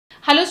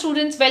Hello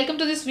students, welcome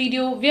to this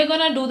video. We are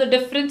gonna do the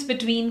difference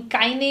between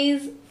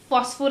kinase,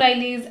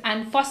 phosphorylase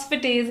and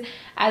phosphatase,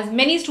 as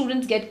many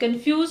students get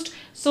confused.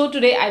 So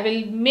today I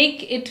will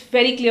make it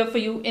very clear for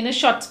you in a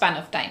short span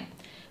of time.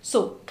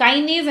 So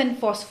kinase and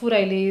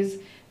phosphorylase,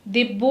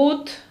 they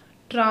both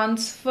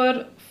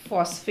transfer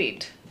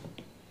phosphate.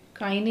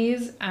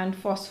 Kinase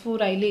and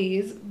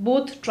phosphorylase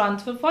both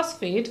transfer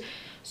phosphate.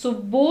 So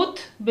both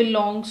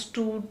belongs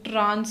to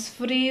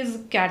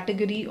transferase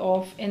category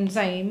of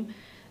enzyme,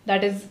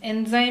 that is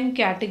enzyme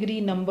category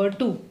number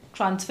 2,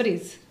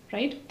 transferase,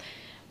 right?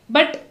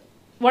 But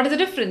what is the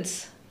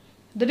difference?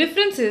 The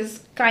difference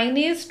is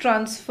kinase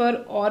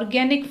transfer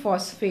organic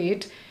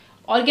phosphate.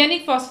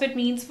 Organic phosphate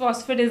means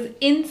phosphate is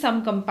in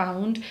some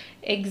compound,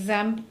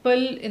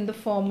 example in the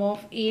form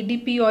of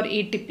ADP or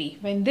ATP.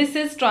 When this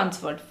is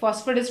transferred,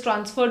 phosphate is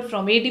transferred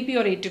from ADP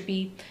or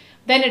ATP,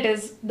 then it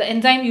is the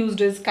enzyme used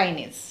is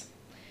kinase.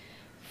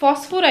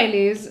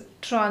 Phosphorylase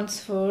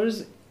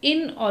transfers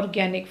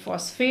inorganic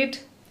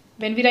phosphate.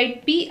 When we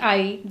write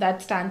PI,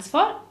 that stands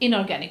for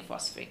inorganic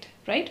phosphate,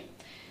 right?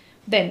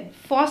 Then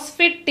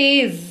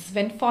phosphatase,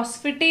 when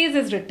phosphatase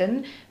is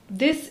written,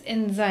 this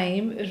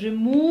enzyme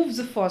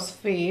removes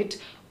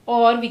phosphate,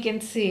 or we can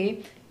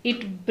say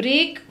it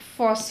break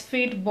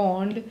phosphate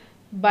bond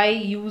by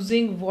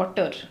using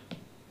water.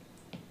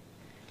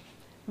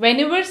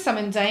 Whenever some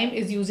enzyme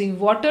is using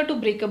water to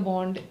break a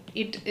bond,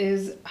 it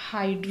is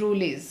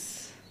hydrolase.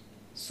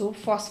 So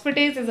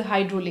phosphatase is a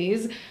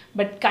hydrolase,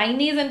 but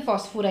kinase and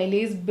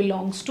phosphorylase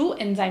belongs to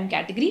enzyme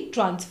category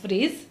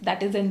transferase,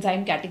 that is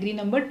enzyme category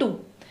number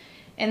 2.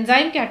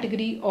 Enzyme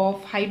category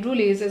of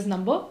hydrolase is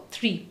number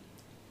 3,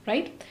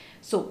 right?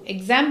 So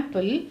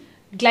example,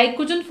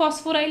 glycogen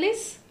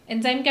phosphorylase,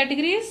 enzyme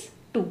category is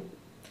 2.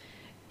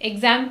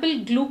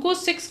 Example,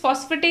 glucose 6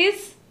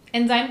 phosphatase,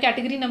 enzyme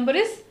category number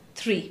is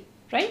 3,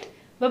 right?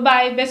 Bye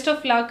bye, best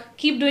of luck,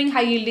 keep doing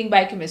high yielding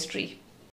biochemistry.